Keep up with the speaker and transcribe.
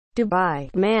Dubai.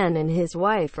 Man and his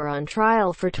wife are on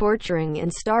trial for torturing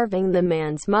and starving the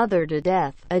man's mother to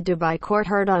death, a Dubai court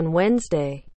heard on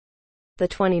Wednesday. The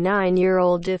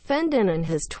 29-year-old defendant and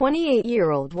his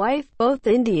 28-year-old wife, both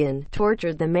Indian,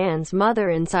 tortured the man's mother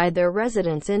inside their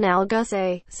residence in Al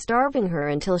Qusay, starving her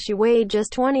until she weighed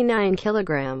just 29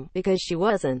 kilograms, because she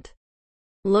wasn't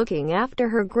looking after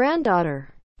her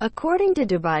granddaughter. According to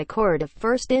Dubai Court of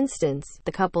First Instance,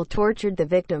 the couple tortured the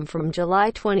victim from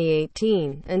July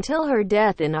 2018 until her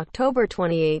death in October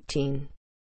 2018.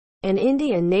 An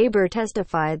Indian neighbor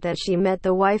testified that she met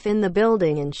the wife in the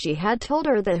building and she had told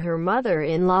her that her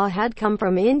mother-in-law had come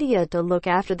from India to look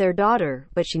after their daughter,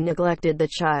 but she neglected the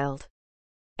child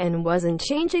and wasn't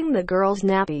changing the girl's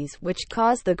nappies, which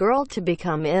caused the girl to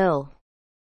become ill.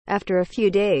 After a few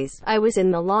days, I was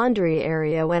in the laundry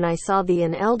area when I saw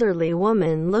an elderly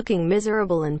woman looking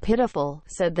miserable and pitiful,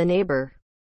 said the neighbor.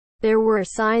 There were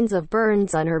signs of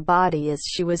burns on her body as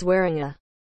she was wearing a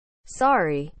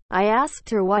sari. I asked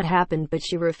her what happened but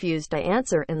she refused to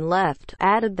answer and left,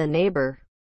 added the neighbor.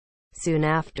 Soon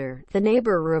after, the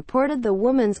neighbor reported the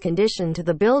woman's condition to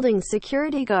the building's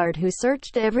security guard who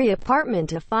searched every apartment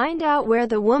to find out where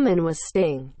the woman was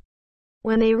staying.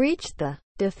 When they reached the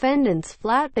defendant's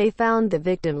flat, they found the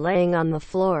victim laying on the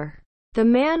floor. The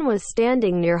man was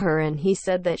standing near her and he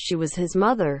said that she was his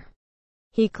mother.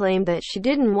 He claimed that she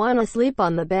didn't want to sleep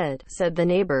on the bed, said the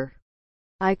neighbor.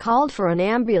 I called for an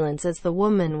ambulance as the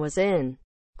woman was in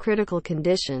critical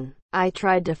condition. I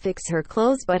tried to fix her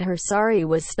clothes but her sari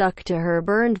was stuck to her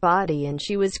burned body and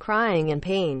she was crying in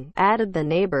pain, added the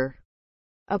neighbor.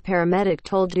 A paramedic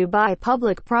told Dubai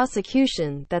Public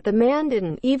Prosecution that the man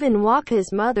didn't even walk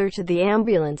his mother to the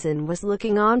ambulance and was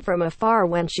looking on from afar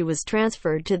when she was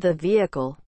transferred to the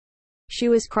vehicle. She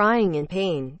was crying in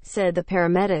pain, said the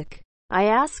paramedic. I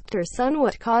asked her son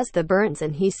what caused the burns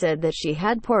and he said that she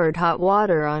had poured hot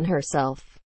water on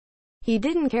herself. He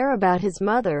didn't care about his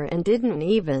mother and didn't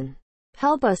even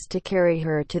help us to carry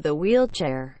her to the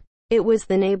wheelchair. It was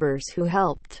the neighbors who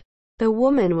helped. The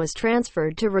woman was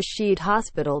transferred to Rashid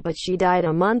Hospital but she died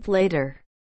a month later.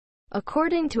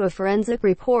 According to a forensic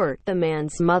report, the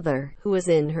man's mother, who was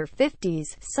in her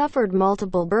 50s, suffered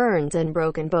multiple burns and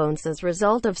broken bones as a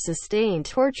result of sustained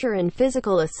torture and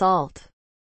physical assault.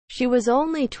 She was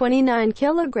only 29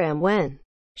 kilograms when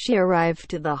she arrived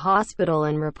to the hospital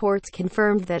and reports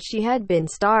confirmed that she had been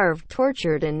starved,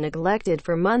 tortured and neglected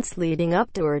for months leading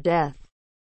up to her death.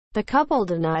 The couple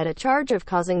denied a charge of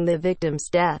causing the victim's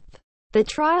death. The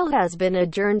trial has been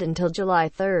adjourned until July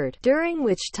 3, during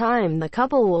which time the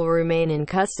couple will remain in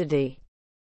custody.